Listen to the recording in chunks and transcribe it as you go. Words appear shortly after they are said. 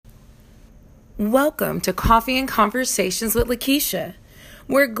Welcome to Coffee and Conversations with Lakeisha.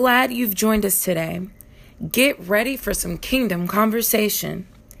 We're glad you've joined us today. Get ready for some kingdom conversation.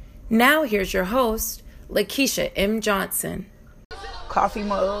 Now here's your host, Lakeisha M. Johnson. Coffee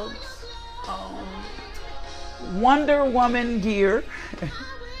mugs, Wonder Woman gear.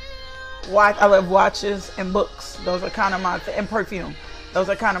 I love watches and books. Those are kind of and perfume. Those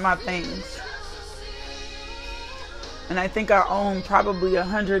are kind of my things. And I think I own probably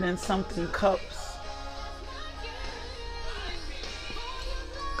 100 and something cups.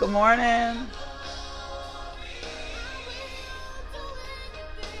 Good morning.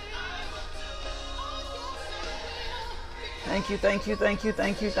 Thank you, thank you, thank you,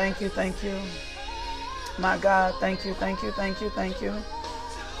 thank you, thank you, thank you. My God, thank you, thank you, thank you, thank you.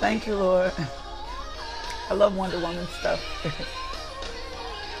 Thank you, Lord. I love Wonder Woman stuff.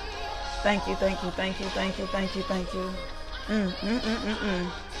 Thank you, thank you, thank you, thank you, thank you, thank you.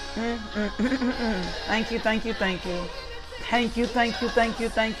 Thank you, thank you, thank you. Thank you, thank you, thank you,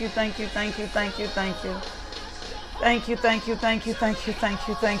 thank you, thank you, thank you, thank you, thank you. Thank you, thank you, thank you, thank you, thank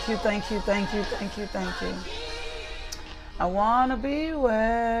you, thank you, thank you, thank you, thank you, thank you. I wanna be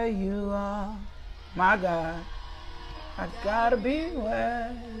where you are, my God. I gotta be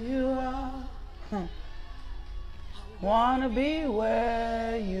where you are. Wanna be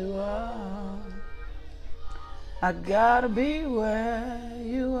where you are. I gotta be where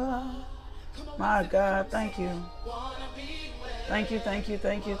you are. My God, thank you. Thank you, thank you,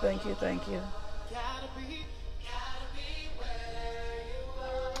 thank you, thank you, thank you.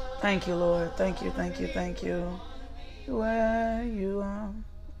 Thank you, Lord. Thank you, thank you, thank you. Where you are.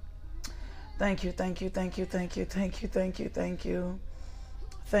 Thank you, thank you, thank you, thank you, thank you, thank you, thank you.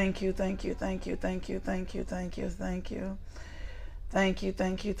 Thank you, thank you, thank you, thank you, thank you, thank you, thank you. Thank you,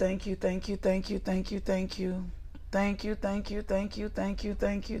 thank you, thank you, thank you, thank you, thank you, thank you. Thank you, thank you, thank you, thank you,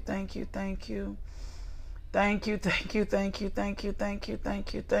 thank you, thank you, thank you. Thank you, thank you, thank you, thank you, thank you,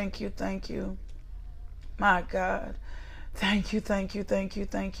 thank you, thank you, thank you. My God. Thank you, thank you, thank you,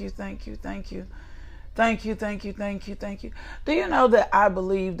 thank you, thank you, thank you. Thank you, thank you, thank you, thank you. Do you know that I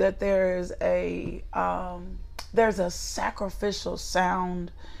believe that there's a sacrificial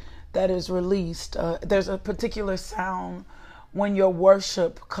sound that is released? There's a particular sound when your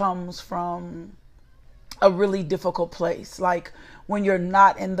worship comes from a really difficult place, like when you're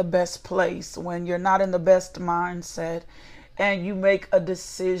not in the best place, when you're not in the best mindset, and you make a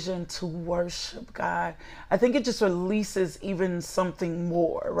decision to worship God. I think it just releases even something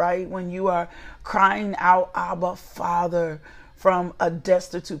more, right? When you are crying out, Abba, Father, from a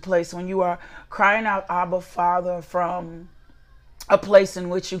destitute place, when you are crying out, Abba, Father, from a place in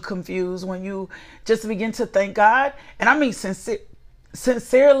which you confuse, when you just begin to thank God, and I mean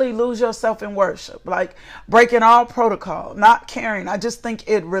sincerely lose yourself in worship, like breaking all protocol, not caring. I just think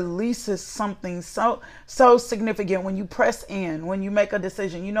it releases something so significant when you press in, when you make a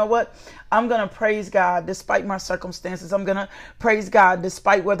decision. You know what? I'm going to praise God despite my circumstances. I'm going to praise God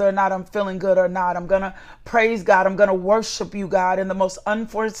despite whether or not I'm feeling good or not. I'm going to praise God. I'm going to worship you, God, in the most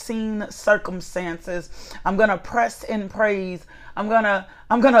unforeseen circumstances. I'm going to press in praise. I'm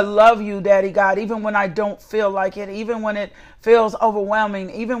gonna love you, Daddy God, even when I don't feel like it, even when it feels overwhelming,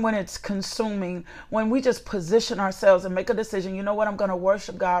 even when it's consuming. When we just position ourselves and make a decision, you know what? I'm gonna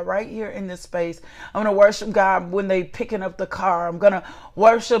worship God right here in this space. I'm gonna worship God when they picking up the car. I'm gonna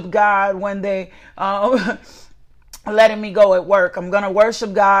worship God when they letting me go at work. I'm going to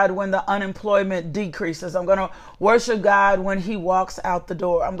worship God when the unemployment decreases. I'm going to worship God when he walks out the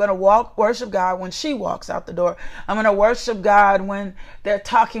door. I'm going to worship God when she walks out the door. I'm going to worship God when they're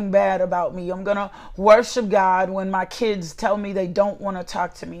talking bad about me. I'm going to worship God when my kids tell me they don't want to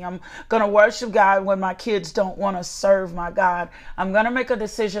talk to me. I'm going to worship God when my kids don't want to serve my God. I'm going to make a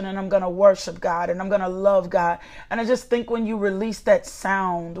decision and I'm going to worship God and I'm going to love God. And I just think when you release that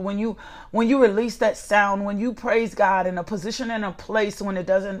sound, when you release that sound, when you praise God in a position, in a place when it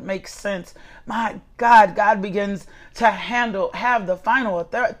doesn't make sense, my God, God begins to have the final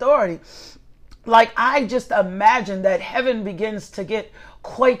authority. Like, I just imagine that heaven begins to get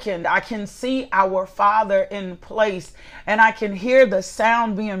quakened. I can see our Father in place and I can hear the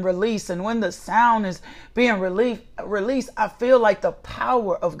sound being released. And when the sound is being released, I feel like the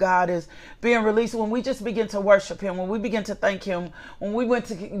power of God is being released when we just begin to worship him, when we begin to thank him, when we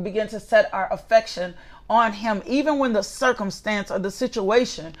begin to set our affection on him, even when the circumstance or the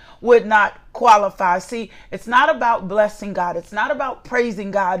situation would not qualify. See, it's not about blessing God. It's not about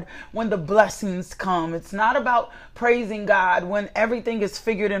praising God when the blessings come. It's not about praising God when everything is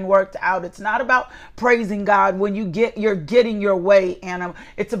figured and worked out. It's not about praising God when you're getting your way. And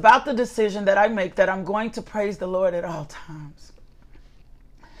it's about the decision that I make that I'm going to praise the Lord at all times.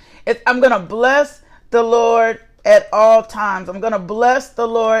 I'm going to bless the Lord at all times. I'm going to bless the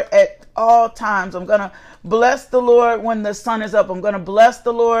Lord at all times. I'm going to bless the Lord when the sun is up. I'm going to bless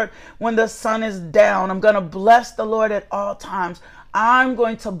the Lord when the sun is down. I'm going to bless the Lord at all times. I'm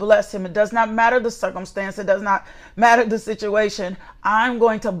going to bless him. It does not matter the circumstance. It does not matter the situation. I'm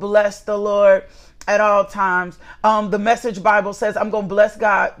going to bless the Lord at all times. The Message Bible says, I'm going to bless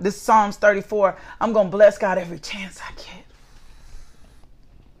God. This Psalms 34. I'm going to bless God every chance I get.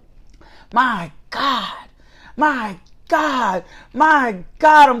 My God, my God, my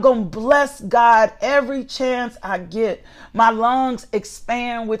God, I'm going to bless God every chance I get. My lungs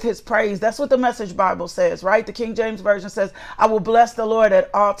expand with his praise. That's what the Message Bible says, right? The King James Version says, I will bless the Lord at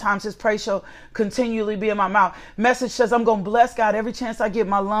all times. His praise shall continually be in my mouth. Message says, I'm going to bless God every chance I get.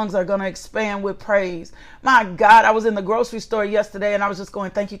 My lungs are going to expand with praise. My God, I was in the grocery store yesterday and I was just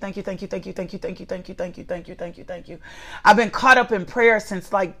going, thank you, thank you, thank you, thank you, thank you, thank you, thank you, thank you, thank you, thank you, thank you. I've been caught up in prayer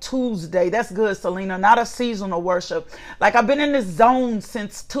since like Tuesday. That's good, Selena. Not a seasonal worship. Like I've been in this zone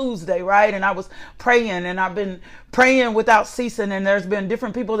since Tuesday, right? And I was praying and I've been praying without ceasing. And there's been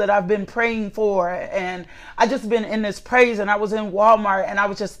different people that I've been praying for. And I just been in this praise, and I was in Walmart and I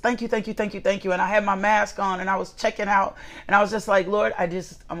was just, thank you, thank you, thank you, thank you. And I had my mask on and I was checking out and I was just like, Lord, I'm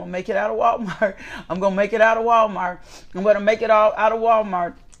going to make it out of Walmart. I'm going to make it out of Walmart. I'm going to make it out of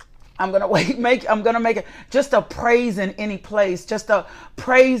Walmart. I'm going to make it just a praise in any place, just a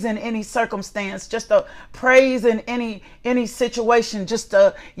praise in any circumstance, just a praise in any situation, just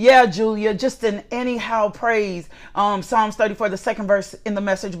a, yeah, Julia, just an anyhow praise. Psalms 34, the second verse in the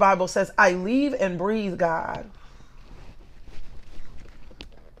Message Bible says, I live and breathe God.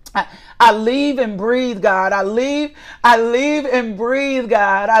 I live and breathe God. I live and breathe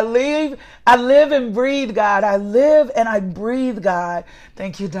God. I live and breathe God. I live and I breathe God.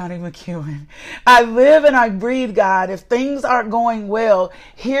 Thank you, Donnie McEwen. I live and I breathe God. If things aren't going well,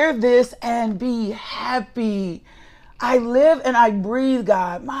 hear this and be happy. I live and I breathe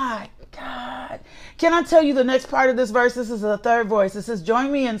God. My God. Can I tell you the next part of this verse? This is the third voice. It says,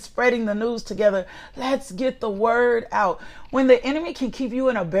 join me in spreading the news together. Let's get the word out. When the enemy can keep you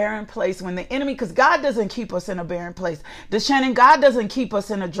in a barren place, because God doesn't keep us in a barren place. DeShannon, God doesn't keep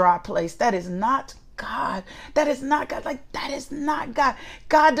us in a dry place. That is not God. That is not God. That is not God.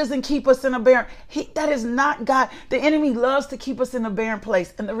 God doesn't keep us in a barren. That is not God. The enemy loves to keep us in a barren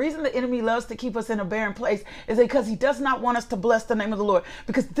place. And the reason the enemy loves to keep us in a barren place is because he does not want us to bless the name of the Lord.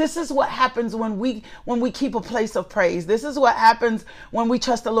 Because this is what happens when we keep a place of praise. This is what happens when we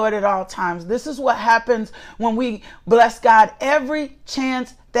trust the Lord at all times. This is what happens when we bless God every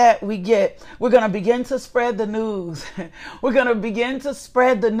chance that we get. We're going to begin to spread the news. We're going to begin to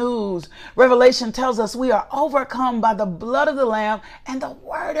spread the news. Revelation tells us we are overcome by the blood of the Lamb and the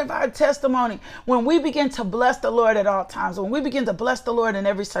word of our testimony. When we begin to bless the Lord at all times, when we begin to bless the Lord in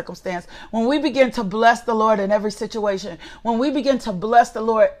every circumstance, when we begin to bless the Lord in every situation, when we begin to bless the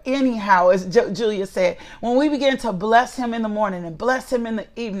Lord anyhow, as Julia said, when we begin to bless him in the morning and bless him in the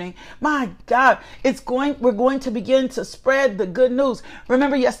evening, my God, we're going to begin to spread the good news.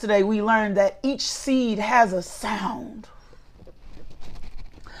 Remember, yesterday we learned that each seed has a sound.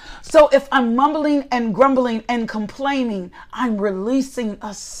 So if I'm mumbling and grumbling and complaining, I'm releasing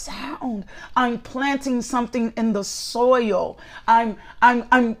a sound. I'm planting something in the soil. I'm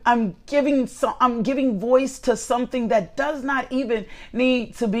giving voice to something that does not even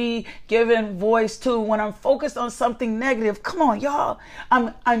need to be given voice to. When I'm focused on something negative, come on, y'all.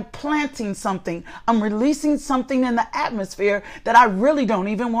 I'm planting something. I'm releasing something in the atmosphere that I really don't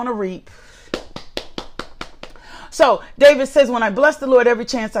even want to reap. So David says, when I bless the Lord every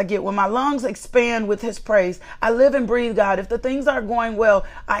chance I get, when my lungs expand with his praise, I live and breathe God. If the things are going well,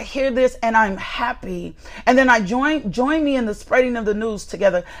 I hear this and I'm happy. And then I join me in the spreading of the news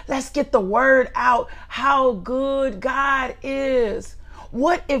together. Let's get the word out how good God is.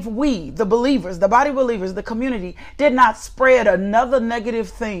 What if we, the believers, the body believers, the community, did not spread another negative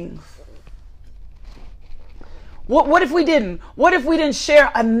thing? What if we didn't? What if we didn't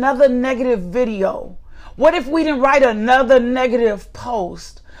share another negative video? What if we didn't write another negative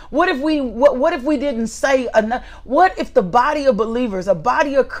post? What if we didn't say enough? What if the body of believers, a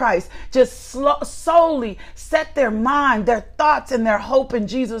body of Christ, just solely set their mind, their thoughts, and their hope in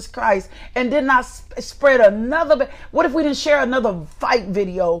Jesus Christ and did not spread another? What if we didn't share another fight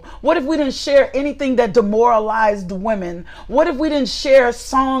video? What if we didn't share anything that demoralized women? What if we didn't share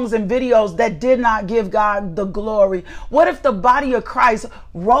songs and videos that did not give God the glory? What if the body of Christ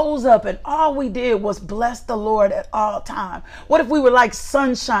rose up and all we did was bless the Lord at all times? What if we were like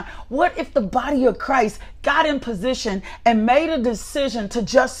sunshine? What if the body of Christ got in position and made a decision to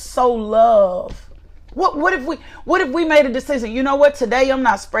just sow love What if we made a decision? You know what? Today I'm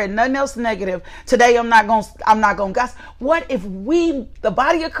not spreading nothing else negative. Today I'm not going gossip. What if we, the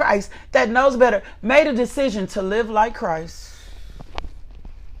body of Christ that knows better, made a decision to live like Christ?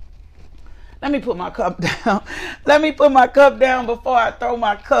 Let me put my cup down. Let me put my cup down before I throw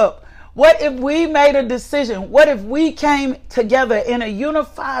my cup. What if we made a decision? What if we came together in a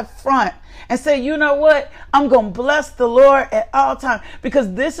unified front and say, you know what? I'm going to bless the Lord at all times,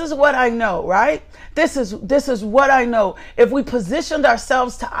 because this is what I know, right? This is what I know. If we positioned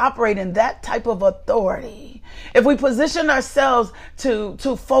ourselves to operate in that type of authority, if we position ourselves to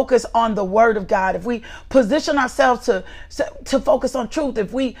focus on the word of God, if we position ourselves to focus on truth,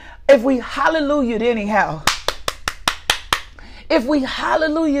 if we hallelujah'd anyhow, if we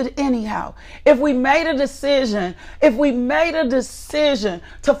hallelujah anyhow, if we made a decision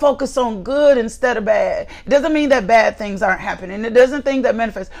to focus on good instead of bad, it doesn't mean that bad things aren't happening. It doesn't mean that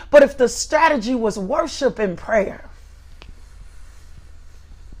manifest. But if the strategy was worship and prayer,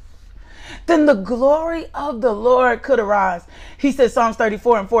 then the glory of the Lord could arise. He says, Psalms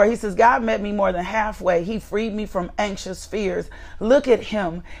 34:4, he says, God met me more than halfway. He freed me from anxious fears. Look at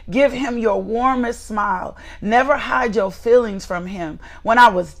him. Give him your warmest smile. Never hide your feelings from him. When I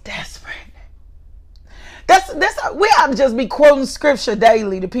was desperate. We ought to just be quoting scripture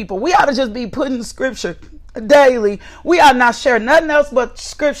daily to people. We ought to just be putting scripture daily. We ought not share nothing else but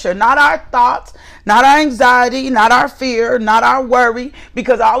scripture, not our thoughts, not our anxiety, not our fear, not our worry,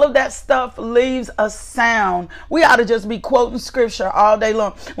 because all of that stuff leaves a sound. We ought to just be quoting scripture all day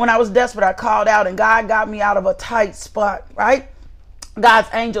long. When I was desperate, I called out and God got me out of a tight spot, right? God's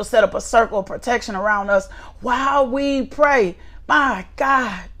angel set up a circle of protection around us while we pray. My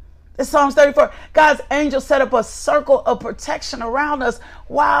God. It's Psalms 34. God's angel set up a circle of protection around us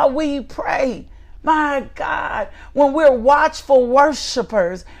while we pray. My God, when we're watchful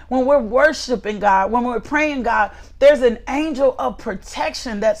worshipers, when we're worshiping God, when we're praying God, there's an angel of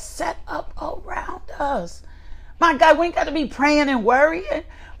protection that's set up around us. My God, we ain't got to be praying and worrying.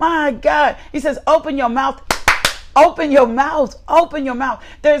 My God, he says, open your mouth, open your mouth, open your mouth.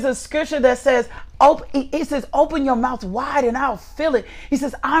 There's a scripture that says, he says, open your mouth wide and I'll fill it. He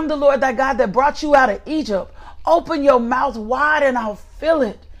says, I'm the Lord thy God that brought you out of Egypt. Open your mouth wide and I'll fill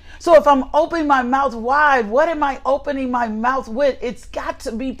it. So if I'm opening my mouth wide, what am I opening my mouth with? It's got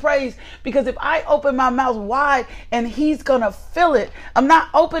to be praise, because if I open my mouth wide and he's going to fill it, I'm not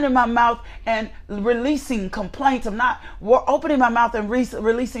opening my mouth and releasing complaints. I'm not opening my mouth and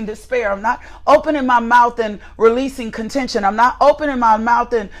releasing despair. I'm not opening my mouth and releasing contention. I'm not opening my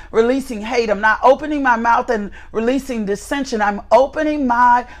mouth and releasing hate. I'm not opening my mouth and releasing dissension. I'm opening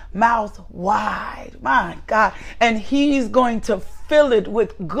my mouth wide. My God. And he's going to fill it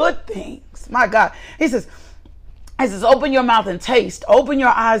with good things. My God. He says, open your mouth and taste. Open your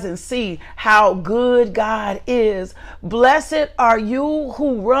eyes and see how good God is. Blessed are you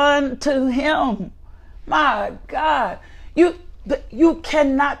who run to him. My God. You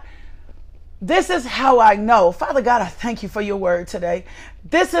cannot. This is how I know. Father God, I thank you for your word today.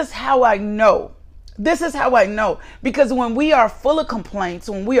 This is how I know. This is how I know, because when we are full of complaints,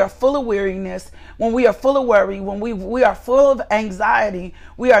 when we are full of weariness, when we are full of worry, when we are full of anxiety,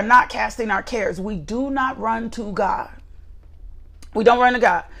 we are not casting our cares. We do not run to God. We don't run to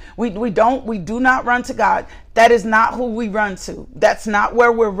God. We do not run to God. That is not who we run to. That's not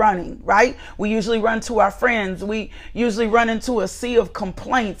where we're running, right? We usually run to our friends. We usually run into a sea of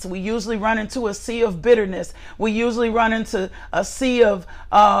complaints. We usually run into a sea of bitterness. We usually run into a sea of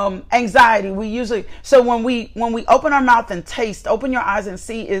anxiety. So when we open our mouth and taste, open your eyes and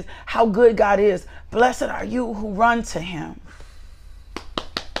see is how good God is. Blessed are you who run to him.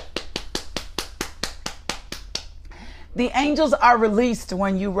 The angels are released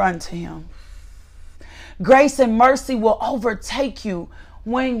when you run to him. Grace and mercy will overtake you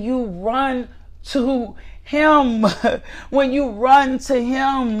when you run to him. When you run to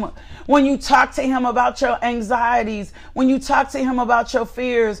him. When you talk to him about your anxieties. When you talk to him about your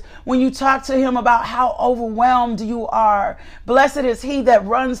fears. When you talk to him about how overwhelmed you are. Blessed is he that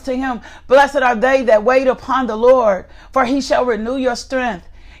runs to him. Blessed are they that wait upon the Lord, for he shall renew your strength.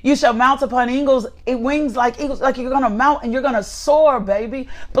 You shall mount upon wings like eagles, like you're going to mount and you're going to soar, baby.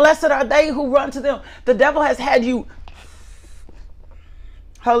 Blessed are they who run to them. The devil has had you.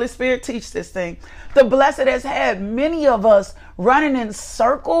 Holy Spirit, teach this thing. The blessed has had many of us running in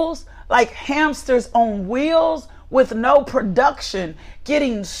circles like hamsters on wheels with no production,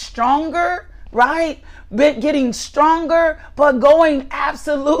 getting stronger, right? Getting stronger, but going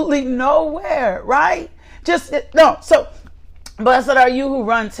absolutely nowhere, right? Blessed are you who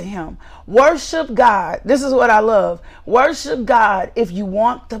run to him. Worship God. This is what I love. Worship God if you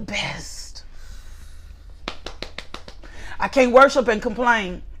want the best. I can't worship and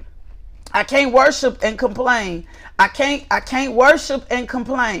complain. I can't worship and complain. I can't worship and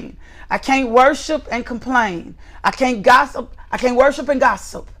complain. I can't worship and complain. I can't gossip. I can't worship and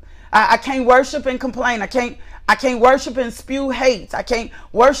gossip. I can't worship and complain. I can't worship and spew hate. I can't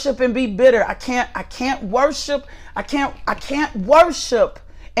worship and be bitter. I can't worship. I can't worship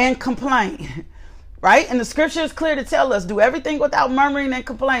and complain. Right? And the scripture is clear to tell us, do everything without murmuring and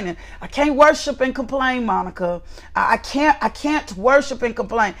complaining. I can't worship and complain, Monica. I can't worship and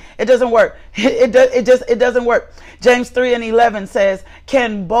complain. It doesn't work. It doesn't work. James 3:11 says,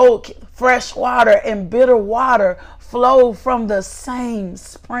 can both fresh water and bitter water flow from the same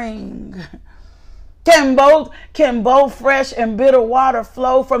spring? Can both fresh and bitter water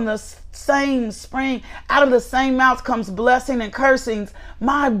flow from the same spring? Out of the same mouth comes blessing and cursings.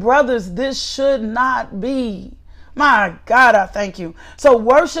 My brothers, this should not be. My God, I thank you. So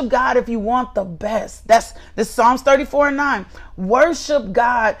worship God if you want the best. That's Psalms 34:9. Worship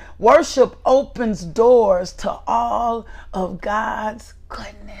God. Worship opens doors to all of God's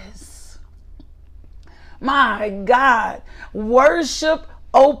goodness. My God, worship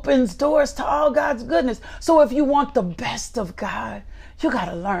opens doors to all God's goodness. So if you want the best of God, you got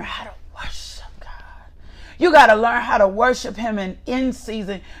to learn how to worship God. You got to learn how to worship him in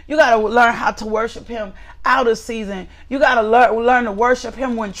season. You got to learn how to worship him out of season. You got to learn to worship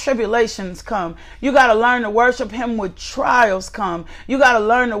him when tribulations come. You got to learn to worship him when trials come. You got to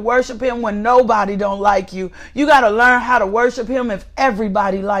learn to worship him when nobody don't like you. You got to learn how to worship him if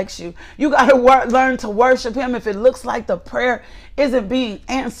everybody likes you. You got to learn to worship him if it looks like the prayer isn't being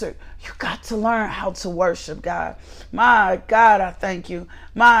answered. You got to learn how to worship God. My God, I thank you.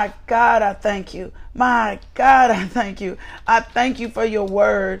 My God, I thank you. My God, I thank you. I thank you for your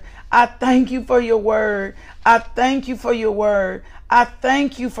word. I thank you for your word. I thank you for your word. I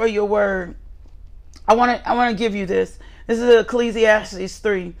thank you for your word. I want to give you this. This is Ecclesiastes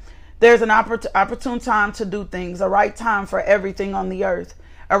 3. There's an opportune time to do things, a right time for everything on the earth,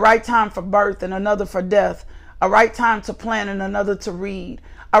 a right time for birth and another for death, a right time to plant and another to read,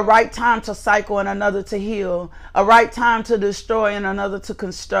 a right time to cycle and another to heal, a right time to destroy and another to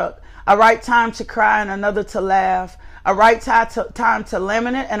construct, a right time to cry and another to laugh, a right time to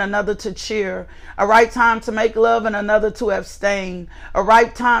lament and another to cheer, a right time to make love and another to abstain, a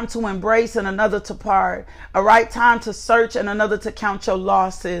right time to embrace and another to part, a right time to search and another to count your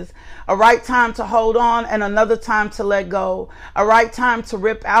losses, a right time to hold on and another time to let go, a right time to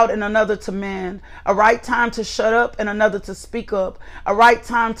rip out and another to mend, a right time to shut up and another to speak up, a right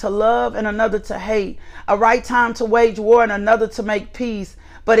time to love and another to hate, a right time to wage war and another to make peace.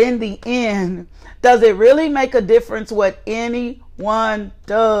 But in the end, does it really make a difference what anyone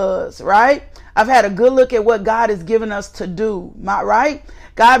does, right? I've had a good look at what God has given us to do, right?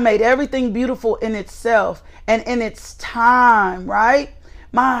 God made everything beautiful in itself and in its time, right?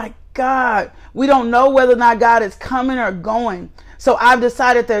 My God, we don't know whether or not God is coming or going. So I've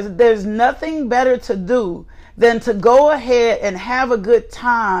decided there's nothing better to do than to go ahead and have a good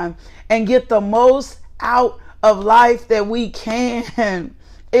time and get the most out of life that we can.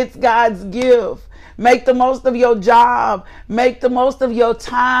 It's God's gift. Make the most of your job. Make the most of your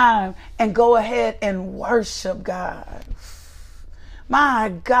time and go ahead and worship God.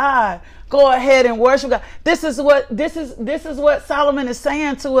 My God, go ahead and worship God. This is what Solomon is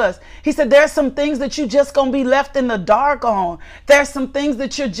saying to us. He said, there's some things that you just going to be left in the dark on. There's some things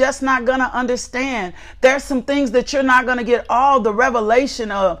that you're just not going to understand. There's some things that you're not going to get all the revelation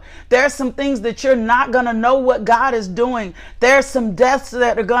of. There's some things that you're not going to know what God is doing. There's some deaths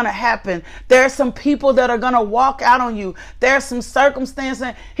that are going to happen. There's some people that are going to walk out on you. There's some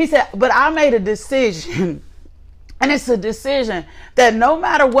circumstances. He said, but I made a decision. And it's a decision that no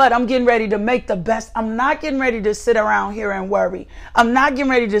matter what, I'm getting ready to make the best. I'm not getting ready to sit around here and worry. I'm not getting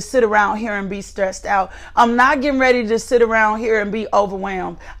ready to sit around here and be stressed out. I'm not getting ready to sit around here and be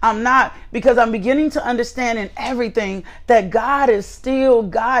overwhelmed. I'm not, because I'm beginning to understand in everything that God is still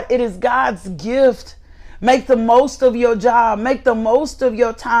God. It is God's gift. Make the most of your job. Make the most of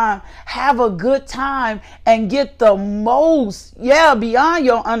your time. Have a good time and get the most, beyond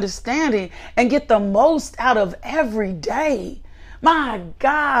your understanding, and get the most out of every day. My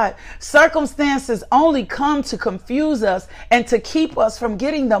God, circumstances only come to confuse us and to keep us from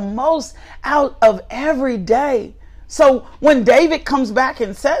getting the most out of every day. So when David comes back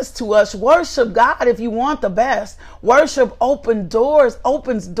and says to us, worship God if you want the best. Worship opens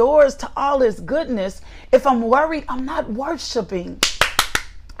doors to all his goodness. If I'm worried, I'm not worshiping.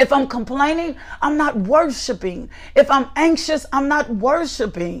 If I'm complaining, I'm not worshiping. If I'm anxious, I'm not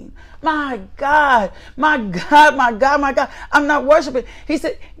worshiping. My God, my God, my God, my God. I'm not worshiping. He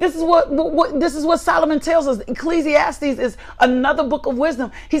said, this is what Solomon tells us. Ecclesiastes is another book of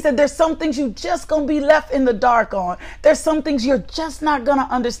wisdom. He said, there's some things you just gonna be left in the dark on. There's some things you're just not gonna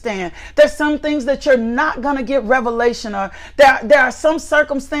understand. There's some things that you're not gonna get revelation on. There are some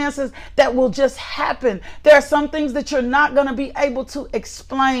circumstances that will just happen. There are some things that you're not gonna be able to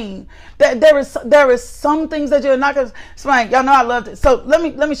explain. There is some things that you're not gonna explain. Y'all know I loved it. So let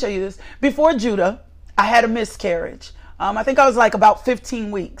me show you this. Before Judah, I had a miscarriage. I think I was like about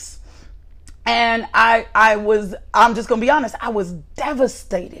 15 weeks. And I'm just gonna be honest, I was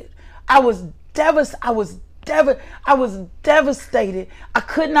devastated. I was devastated. I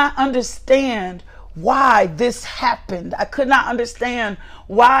could not understand why this happened. I could not understand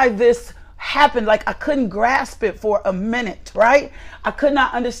why this happened. Like, I couldn't grasp it for a minute, right? I could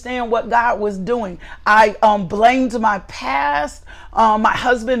not understand what God was doing. I blamed my past. My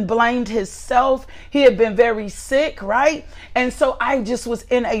husband blamed himself. He had been very sick, right? And so I just was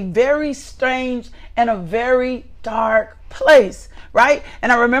in a very strange and a very dark place, right?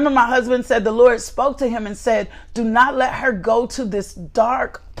 And I remember my husband said the Lord spoke to him and said, do not let her go to this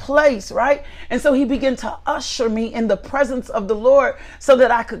dark place, right? And so he began to usher me in the presence of the Lord so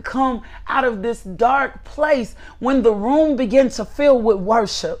that I could come out of this dark place. When the room began to fill with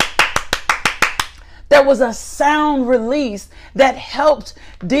worship, there was a sound release that helped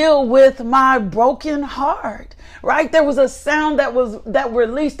deal with my broken heart, right? There was a sound that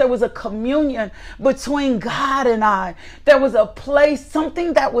released. There was a communion between God and I. There was a place,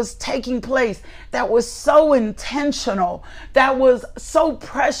 something that was taking place that was so intentional, that was so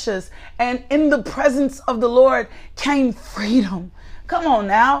precious. And in the presence of the Lord came freedom. Come on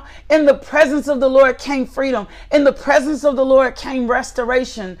now. In the presence of the Lord came freedom. In the presence of the Lord came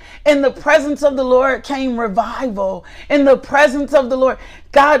restoration. In the presence of the Lord came revival. In the presence of the Lord,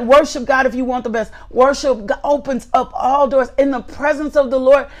 God, worship God if you want the best. Worship God opens up all doors. In the presence of the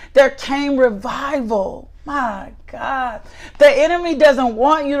Lord, there came revival. My God. The enemy doesn't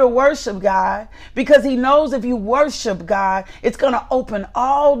want you to worship God because he knows if you worship God, it's going to open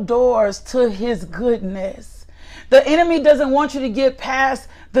all doors to his goodness. The enemy doesn't want you to get past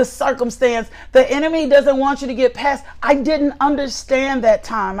the circumstance. The enemy doesn't want you to get past. I didn't understand that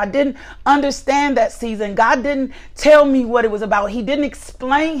time. I didn't understand that season. God didn't tell me what it was about. He didn't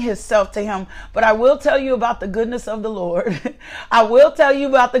explain himself to him. But I will tell you about the goodness of the Lord. I will tell you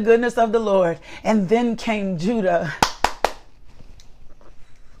about the goodness of the Lord. And then came Judah.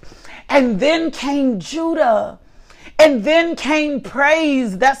 And then came Judah. And then came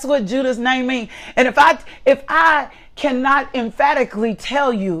praise. That's what Judah's name means. And if I cannot emphatically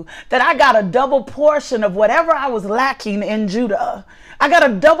tell you that I got a double portion of whatever I was lacking in Judah. I got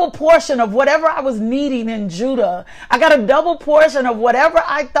a double portion of whatever I was needing in Judah. I got a double portion of whatever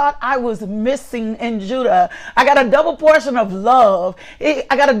I thought I was missing in Judah. I got a double portion of love. I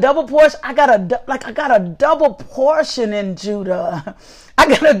got a double portion. I got a double portion in Judah. I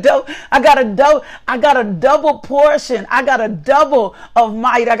got a double portion. I got a double of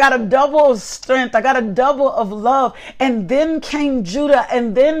might. I got a double of strength. I got a double of love. And then came Judah,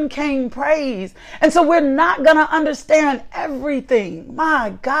 and then came praise. And so we're not going to understand everything.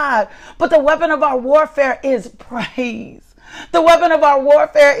 My God. But the weapon of our warfare is praise. The weapon of our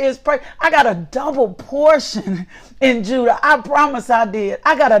warfare is praise. I got a double portion in Judah. I promise I did.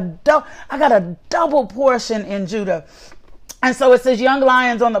 I got a double portion in Judah. And so it says, young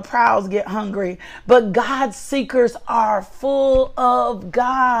lions on the prowls get hungry, but God seekers are full of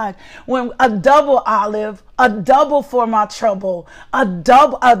God. When a double olive, a double for my trouble, a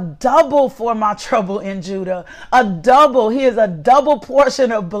double for my trouble in Judah, a double. He is a double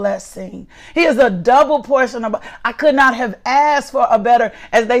portion of blessing. He is a double portion of, I could not have asked for a better,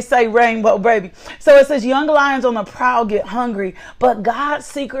 as they say, rainbow baby. So it says, young lions on the prowl get hungry, but God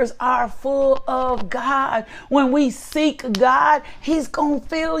seekers are full of God. When we seek God, he's going to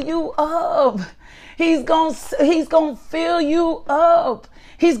fill you up. He's going to fill you up.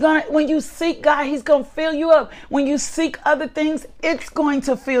 When you seek God, he's going to fill you up. When you seek other things, it's going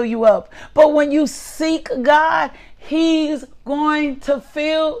to fill you up. But when you seek God, he's going to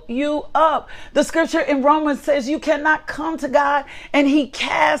fill you up. The scripture in Romans says you cannot come to God and he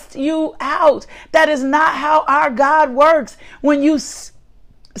cast you out. That is not how our God works. When you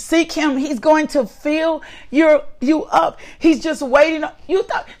seek him, he's going to fill you up. He's just waiting. You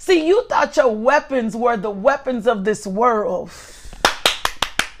thought your weapons were the weapons of this world.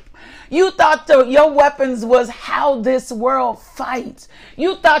 You thought your weapons was how this world fights.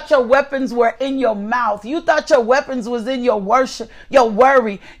 You thought your weapons were in your mouth. You thought your weapons was in your worship, your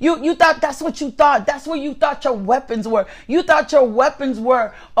worry. You thought that's what you thought. That's where you thought your weapons were. You thought your weapons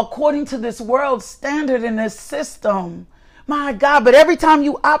were according to this world standard and this system. My God, but every time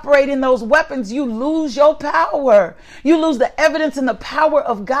you operate in those weapons, you lose your power. You lose the evidence and the power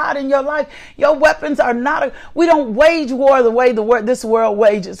of God in your life. Your weapons are not, we don't wage war the way this world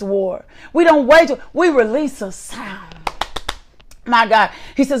wages war. We don't we release a sound. My God,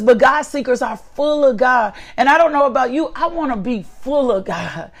 he says, but God seekers are full of God. And I don't know about you. I want to be full of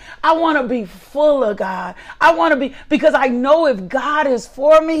God. I want to be full of God. I want to be, because I know if God is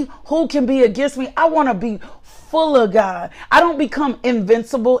for me, who can be against me? I want to be full of God. I don't become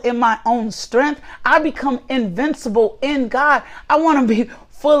invincible in my own strength. I become invincible in God. I want to be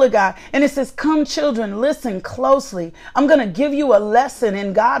full of God. And it says, come children, listen closely. I'm going to give you a lesson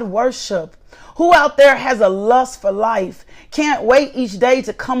in God worship. Who out there has a lust for life? Can't wait each day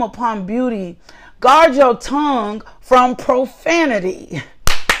to come upon beauty. Guard your tongue from profanity.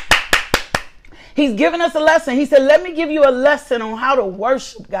 He's given us a lesson. He said, let me give you a lesson on how to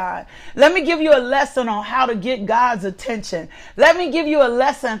worship God. Let me give you a lesson on how to get God's attention. Let me give you a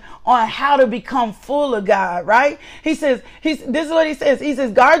lesson on how to become full of God, right? He says, this is what he says. He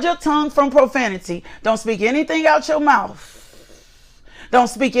says, guard your tongue from profanity. Don't speak anything out your mouth. Don't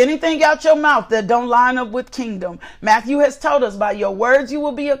speak anything out your mouth that don't line up with kingdom. Matthew has told us, by your words you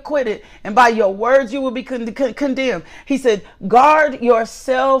will be acquitted, and by your words you will be condemned. He said, guard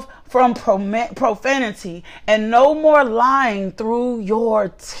yourself from profanity, and no more lying through your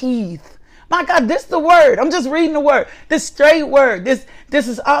teeth. My God, this is the word. I'm just reading the word. This straight word. This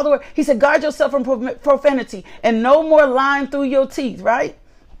is all the word. He said, guard yourself from profanity, and no more lying through your teeth, right?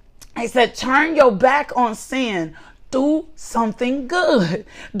 He said, turn your back on sin. Do something good.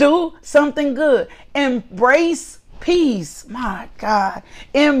 Do something good. Embrace peace. My God.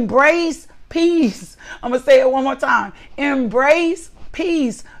 Embrace peace. I'm going to say it one more time. Embrace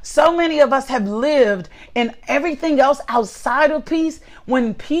peace. So many of us have lived in everything else outside of peace.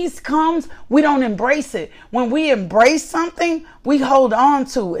 When peace comes, we don't embrace it. When we embrace something, we hold on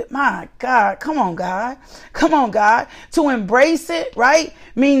to it. My God, come on, God. Come on, God. To embrace it, right,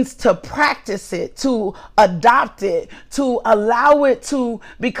 means to practice it, to adopt it, to allow it to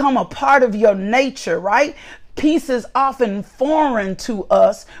become a part of your nature, right? Peace is often foreign to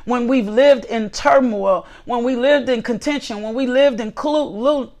us when we've lived in turmoil, when we lived in contention, when we lived in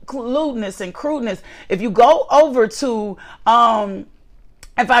lewdness and crudeness. If you go over to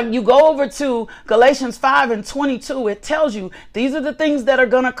you go over to Galatians 5:22, it tells you these are the things that are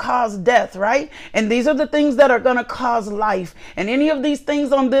going to cause death, right? And these are the things that are going to cause life. And any of these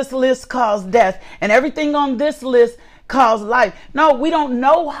things on this list cause death. And everything on this list cause life. No, we don't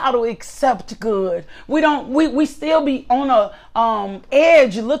know how to accept good. We still be on a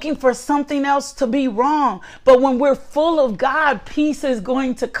edge looking for something else to be wrong. But when we're full of God, peace is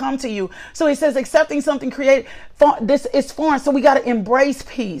going to come to you. So he says, accepting something created, this is foreign. So we got to embrace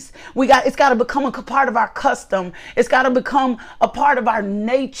peace. It's got to become a part of our custom. It's got to become a part of our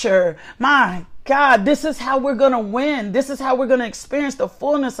nature. My God, this is how we're going to win. This is how we're going to experience the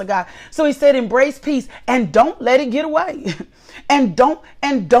fullness of God. So he said, embrace peace and don't let it get away. and don't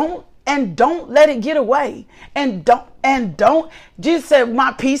let it get away. And don't. Jesus said,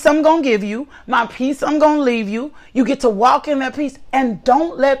 my peace I'm going to give you. My peace I'm going to leave you. You get to walk in that peace, and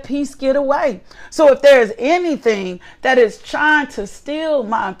don't let peace get away. So if there is anything that is trying to steal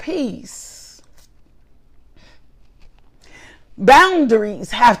my peace, boundaries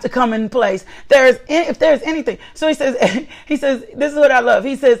have to come in place. If there's anything. So he says, this is what I love.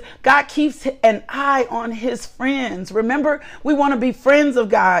 He says, God keeps an eye on his friends. Remember, we want to be friends of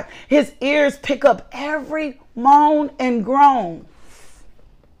God. His ears pick up every moan and groan.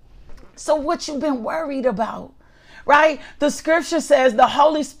 So what you been worried about? Right? The scripture says the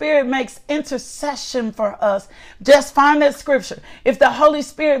Holy Spirit makes intercession for us. Just find that scripture. If the Holy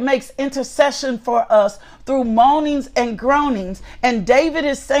Spirit makes intercession for us through moanings and groanings, and David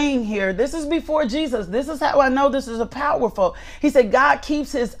is saying here, this is before Jesus. This is how I know this is a powerful. He said, God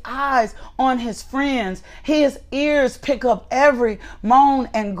keeps his eyes on his friends. His ears pick up every moan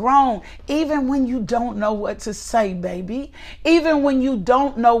and groan, even when you don't know what to say, baby. Even when you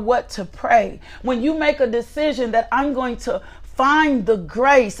don't know what to pray. When you make a decision that I'm going to find the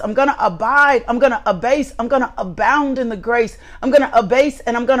grace, I'm going to abide, I'm going to abase, I'm going to abound in the grace, I'm going to abase,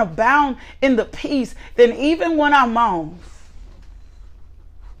 and I'm going to abound in the peace, then even when I moan,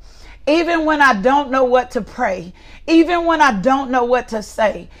 Even when I don't know what to pray, even when I don't know what to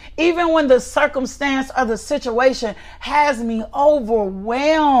say, even when the circumstance or the situation has me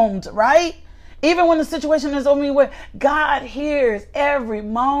overwhelmed, right? Even when the situation is over me, where God hears every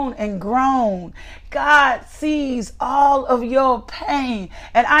moan and groan. God sees all of your pain.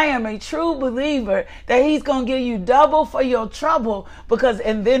 And I am a true believer that he's going to give you double for your trouble, because,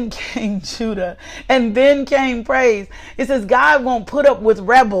 and then came Judah, and then came praise. It says God won't put up with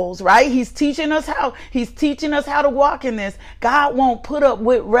rebels, right? He's teaching us how to walk in this. God won't put up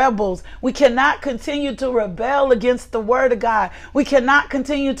with rebels. We cannot continue to rebel against the word of God. We cannot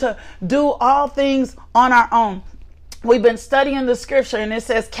continue to do all things on our own. We've been studying the scripture, and it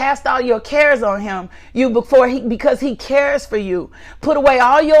says, cast all your cares on him because he cares for you. Put away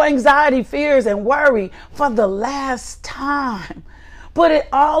all your anxiety, fears, and worry for the last time. Put it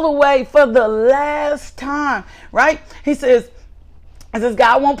all away for the last time, right? He says,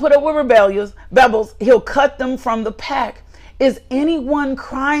 God won't put up with rebels. He'll cut them from the pack. Is anyone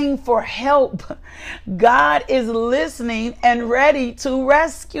crying for help? God is listening and ready to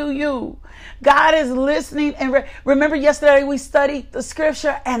rescue you. God is listening. And remember yesterday we studied the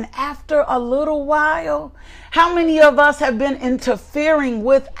scripture, and after a little while, how many of us have been interfering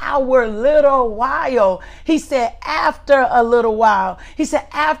with our little while? He said, after a little while. He said,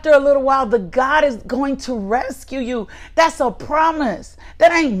 after a little while, the God is going to rescue you. That's a promise.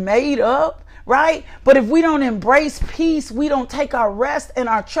 That ain't made up, right? But if we don't embrace peace, we don't take our rest and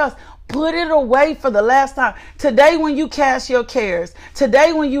our trust. Put it away for the last time. Today, when you cast your cares,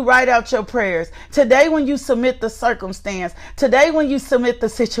 today, when you write out your prayers, today, when you submit the circumstance, today, when you submit the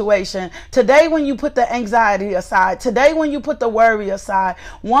situation, today, when you put the anxiety aside, today, when you put the worry aside,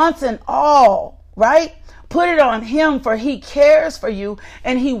 once and all, right? Put it on him, for he cares for you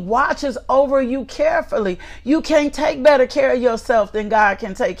and he watches over you carefully. You can't take better care of yourself than God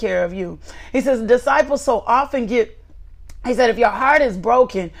can take care of you. He says, disciples so often he said, if your heart is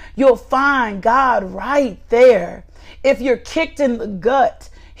broken, you'll find God right there. If you're kicked in the gut,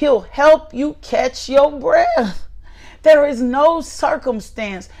 he'll help you catch your breath. There is no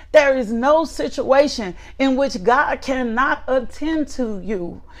circumstance, there is no situation in which God cannot attend to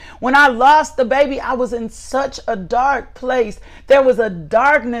you. When I lost the baby, I was in such a dark place. There was a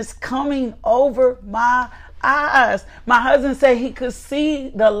darkness coming over my eyes. My husband said he could see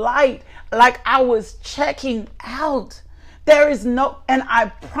the light like I was checking out. And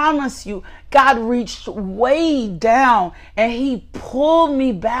I promise you, God reached way down and he pulled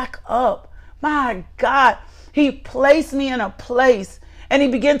me back up. My God, he placed me in a place and he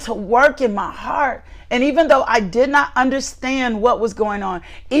began to work in my heart. And even though I did not understand what was going on,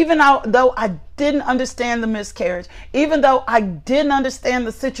 even though I didn't understand the miscarriage, even though I didn't understand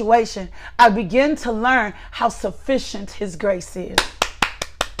the situation, I began to learn how sufficient his grace is.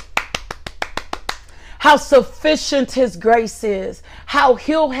 How sufficient his grace is, how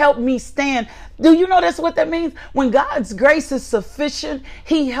he'll help me stand. Do you know that's what that means? When God's grace is sufficient,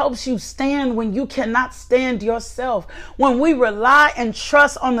 he helps you stand when you cannot stand yourself. When we rely and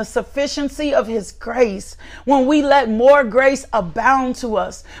trust on the sufficiency of his grace, when we let more grace abound to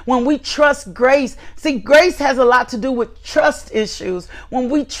us, when we trust grace. See, grace has a lot to do with trust issues. When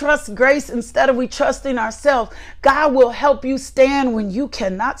we trust grace instead of we trusting ourselves, God will help you stand when you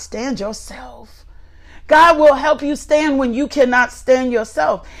cannot stand yourself. God will help you stand when you cannot stand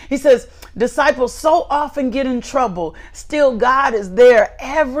yourself. He says, disciples so often get in trouble. Still, God is there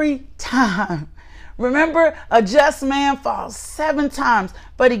every time. Remember, a just man falls 7 times,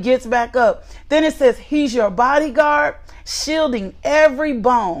 but he gets back up. Then it says, he's your bodyguard, shielding every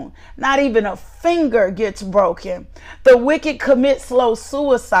bone. Not even a finger gets broken. The wicked commit slow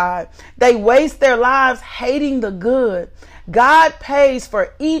suicide. They waste their lives hating the good. God pays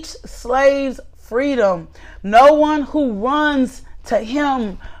for each slave's freedom. No one who runs to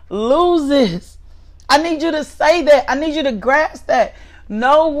him loses. I need you to say that. I need you to grasp that.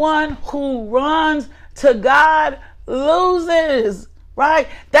 No one who runs to God loses. Right?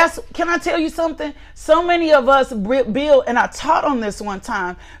 Can I tell you something? So many of us build, and I taught on this one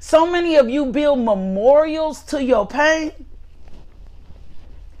time, so many of you build memorials to your pain.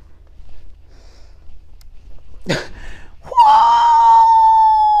 Whoa!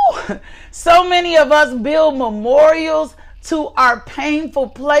 So many of us build memorials to our painful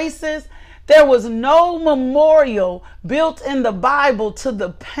places. There was no memorial built in the Bible to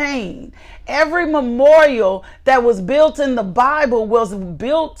the pain every memorial that was built in the Bible was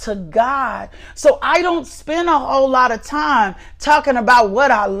built to God. So I don't spend a whole lot of time talking about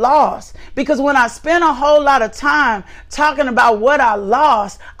what I lost, because when I spend a whole lot of time talking about what I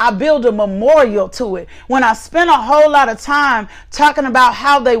lost, I build a memorial to it. When I spend a whole lot of time talking about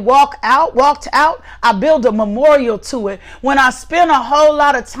how they walked out, I build a memorial to it. When I spend a whole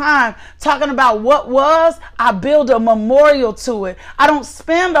lot of time talking about what was, I build a memorial to it. I don't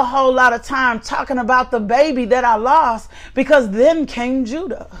spend a whole lot of time talking about the baby that I lost, because then came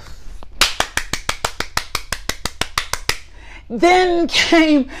Judah. Then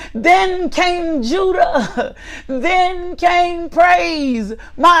came Judah. Then came praise.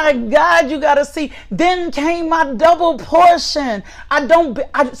 My God, you got to see. Then came my double portion.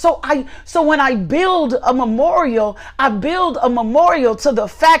 So when I build a memorial, I build a memorial to the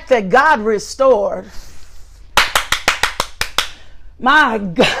fact that God restored. My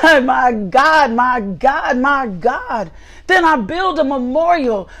God, my God, my God, my God. Then I build a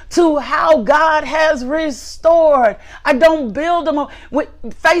memorial to how God has restored. I don't build them with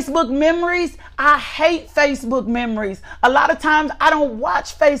Facebook memories. I hate Facebook memories. A lot of times I don't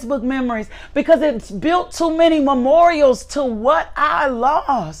watch Facebook memories because it's built too many memorials to what I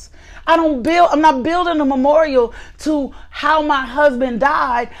lost. I'm not building a memorial to how my husband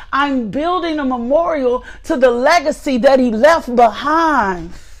died. I'm building a memorial to the legacy that he left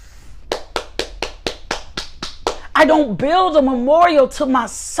behind. I don't build a memorial to my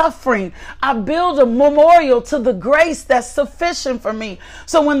suffering. I build a memorial to the grace that's sufficient for me.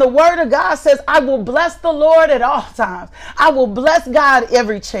 So when the word of God says, I will bless the Lord at all times, I will bless God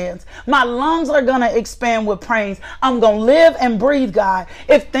every chance. My lungs are going to expand with praise. I'm going to live and breathe God.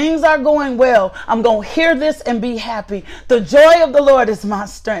 If things are going well, I'm going to hear this and be happy. The joy of the Lord is my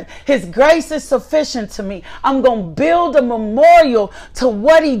strength. His grace is sufficient to me. I'm going to build a memorial to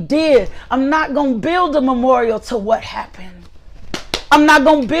what he did. I'm not going to build a memorial to what happened. I'm not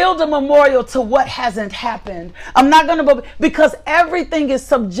going to build a memorial to what hasn't happened. I'm not going to, because everything is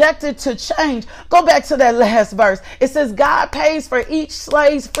subjected to change. Go back to that last verse. It says, God pays for each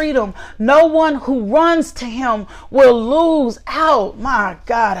slave's freedom. No one who runs to him will lose out. My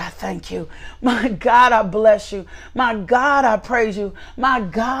God, I thank you. My God, I bless you. My God, I praise you. My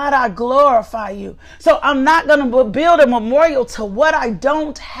God, I glorify you. So I'm not going to build a memorial to what I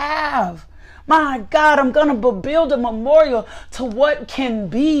don't have. My God, I'm going to build a memorial to what can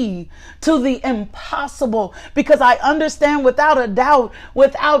be, to the impossible, because I understand without a doubt,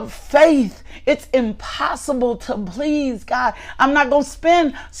 without faith, it's impossible to please God. I'm not going to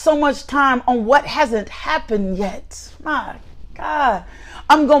spend so much time on what hasn't happened yet. My God.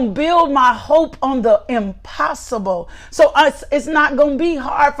 I'm going to build my hope on the impossible. So it's not going to be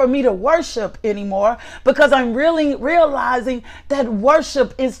hard for me to worship anymore, because I'm really realizing that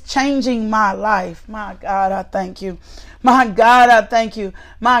worship is changing my life. My God, I thank you. My God, I thank you.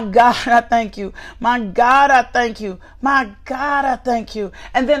 My God, I thank you. My God, I thank you. My God, I thank you.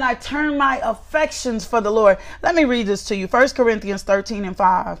 And then I turn my affections for the Lord. Let me read this to you. 1 Corinthians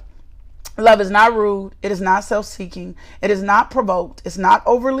 13:5. Love is not rude. It is not self-seeking. It is not provoked. It's not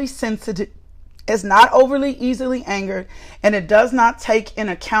overly sensitive. It's not overly easily angered. And it does not take in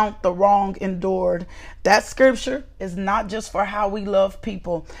account the wrong endured. That scripture is not just for how we love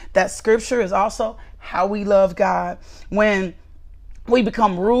people. That scripture is also how we love God. When we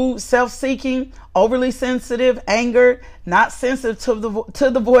become rude, self-seeking, overly sensitive, angered, not sensitive to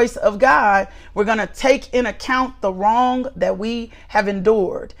the voice of God, we're going to take in account the wrong that we have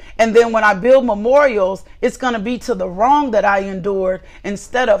endured. And then when I build memorials, it's going to be to the wrong that I endured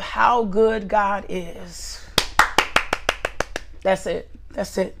instead of how good God is. That's it.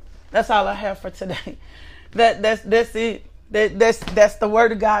 That's it. That's all I have for today. That's it. That's the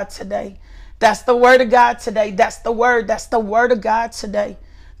word of God today. That's the word of God today. That's the word. That's the word of God today.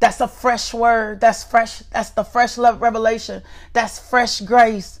 That's a fresh word. That's fresh. That's the fresh love revelation. That's fresh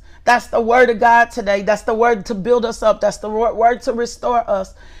grace. That's the word of God today. That's the word to build us up. That's the word to restore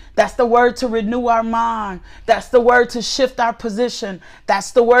us. That's the word to renew our mind. That's the word to shift our position.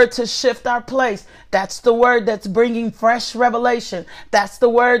 That's the word to shift our place. That's the word that's bringing fresh revelation. That's the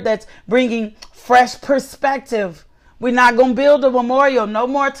word that's bringing fresh perspective. We're not going to build a memorial no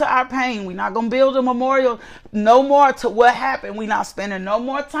more to our pain. We're not going to build a memorial no more to what happened. We're not spending no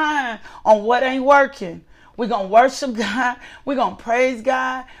more time on what ain't working. We're going to worship God. We're going to praise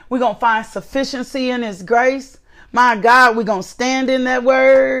God. We're going to find sufficiency in his grace. My God, we're going to stand in that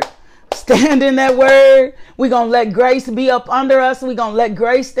word. Stand in that word. We're going to let grace be up under us. We're going to let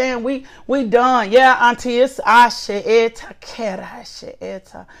grace stand. We done. Yeah, auntie, it's ashe eta kera ashe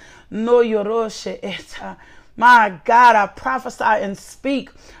eta no yoroshe eta. My God, I prophesy and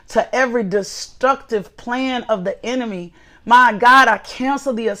speak to every destructive plan of the enemy. My God, I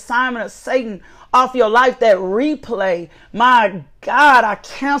cancel the assignment of Satan off your life, that replay. My God, I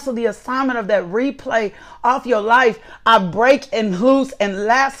cancel the assignment of that replay off your life. I break and loose and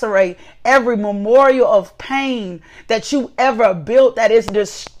lacerate every memorial of pain that you ever built that is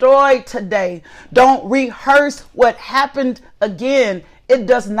destroyed today. Don't rehearse what happened again. It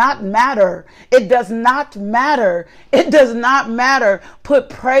does not matter. It does not matter. It does not matter. Put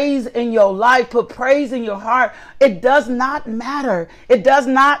praise in your life. Put praise in your heart. It does not matter. It does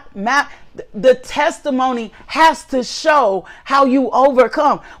not matter. The testimony has to show how you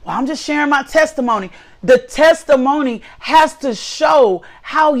overcome. Well, I'm just sharing my testimony. The testimony has to show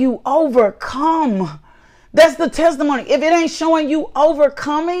how you overcome. That's the testimony. If it ain't showing you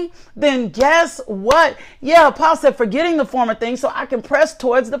overcoming, then guess what? Yeah, Paul said, forgetting the former things so I can press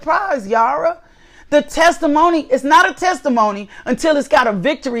towards the prize, Yara. The testimony is not a testimony until it's got a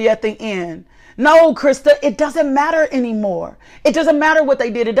victory at the end. No, Krista, it doesn't matter anymore. It doesn't matter what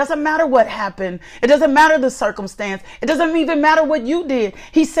they did. It doesn't matter what happened. It doesn't matter the circumstance. It doesn't even matter what you did.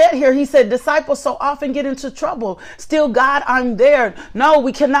 He said here, he said, disciples so often get into trouble. Still, God, I'm there. No,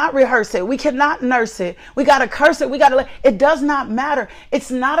 we cannot rehearse it. We cannot nurse it. We got to curse it. We got to it does not matter. It's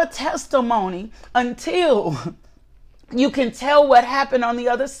not a testimony until you can tell what happened on the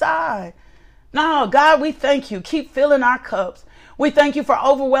other side. No, God, we thank you. Keep filling our cups. We thank you for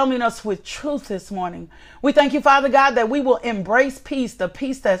overwhelming us with truth this morning. We thank you, Father God, that we will embrace peace, the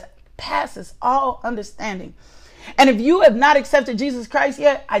peace that passes all understanding. And if you have not accepted Jesus Christ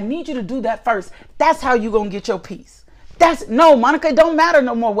yet, I need you to do that first. That's how you're going to get your peace. No, Monica, it don't matter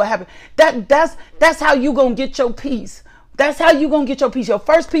no more what happened. That's how you're going to get your peace. That's how you're going to get your peace. Your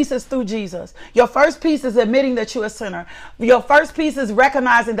first peace is through Jesus. Your first peace is admitting that you're a sinner. Your first peace is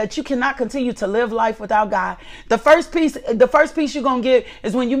recognizing that you cannot continue to live life without God. The first peace you're going to get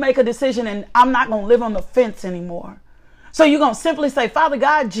is when you make a decision and I'm not going to live on the fence anymore. So you're going to simply say, Father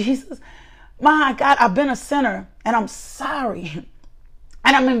God, Jesus, my God, I've been a sinner and I'm sorry.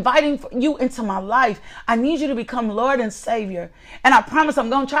 And I'm inviting you into my life. I need you to become Lord and Savior. And I promise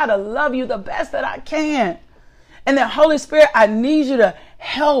I'm going to try to love you the best that I can. And then Holy Spirit, I need you to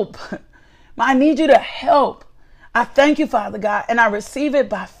help. I need you to help. I thank you, Father God, and I receive it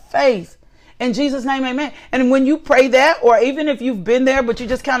by faith. In Jesus' name, amen. And when you pray that, or even if you've been there, but you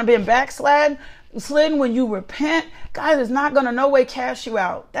just kind of been backslidden, when you repent, God is not going to no way cast you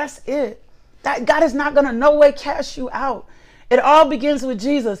out. That's it. God is not going to no way cast you out. It all begins with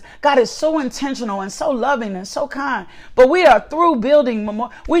Jesus. God is so intentional and so loving and so kind. But we are through building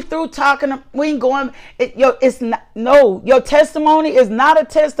memorial. We through talking. We ain't going. Your testimony is not a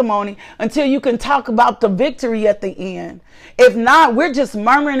testimony until you can talk about the victory at the end. If not, we're just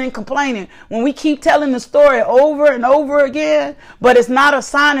murmuring and complaining. When we keep telling the story over and over again, but it's not a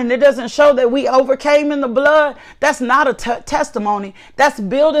sign and it doesn't show that we overcame in the blood, that's not a testimony. That's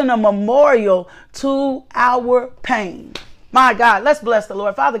building a memorial to our pain. My God, let's bless the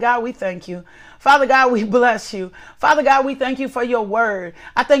Lord. Father God, we thank you. Father God, we bless you. Father God, we thank you for your word.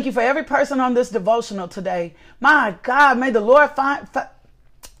 I thank you for every person on this devotional today. My God, may the Lord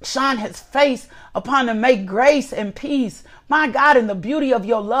shine his face upon them. Make grace and peace, my God, and the beauty of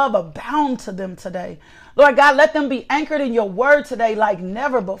your love abound to them today. Lord God, let them be anchored in your word today like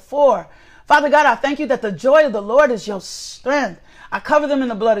never before. Father God, I thank you that the joy of the Lord is your strength. I cover them in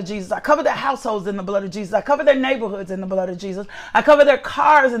the blood of Jesus. I cover their households in the blood of Jesus. I cover their neighborhoods in the blood of Jesus. I cover their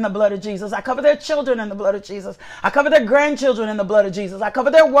cars in the blood of Jesus. I cover their children in the blood of Jesus. I cover their grandchildren in the blood of Jesus. I cover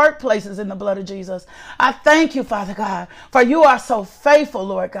their workplaces in the blood of Jesus. I thank you, Father God, for you are so faithful,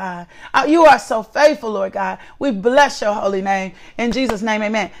 Lord God. You are so faithful, Lord God. We bless your holy name. In Jesus' name,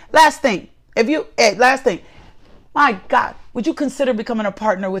 amen. Last thing, my God, would you consider becoming a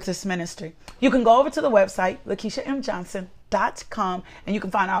partner with this ministry? You can go over to the website, LakeishaMJohnson.com, and you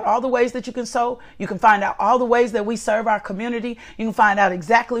can find out all the ways that you can sow. You can find out all the ways that we serve our community. You can find out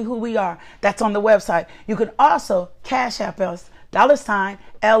exactly who we are. That's on the website. You can also Cash App us,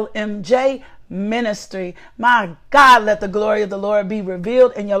 $LMJ Ministry. My God, let the glory of the Lord be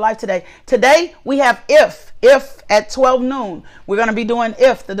revealed in your life today. Today, we have If at 12 noon. We're going to be doing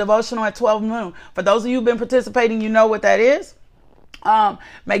the devotional at 12 noon. For those of you who've been participating, you know what that is.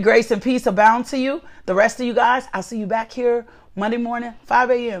 May grace and peace abound to you. The rest of you guys, I'll see you back here Monday morning,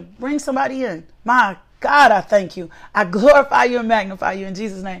 5 a.m. Bring somebody in. My God, I thank you. I glorify you and magnify you in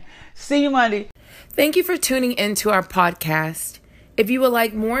Jesus' name. See you Monday. Thank you for tuning into our podcast. If you would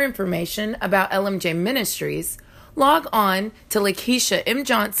like more information about LMJ Ministries, log on to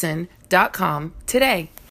LakeishaMJohnson.com today.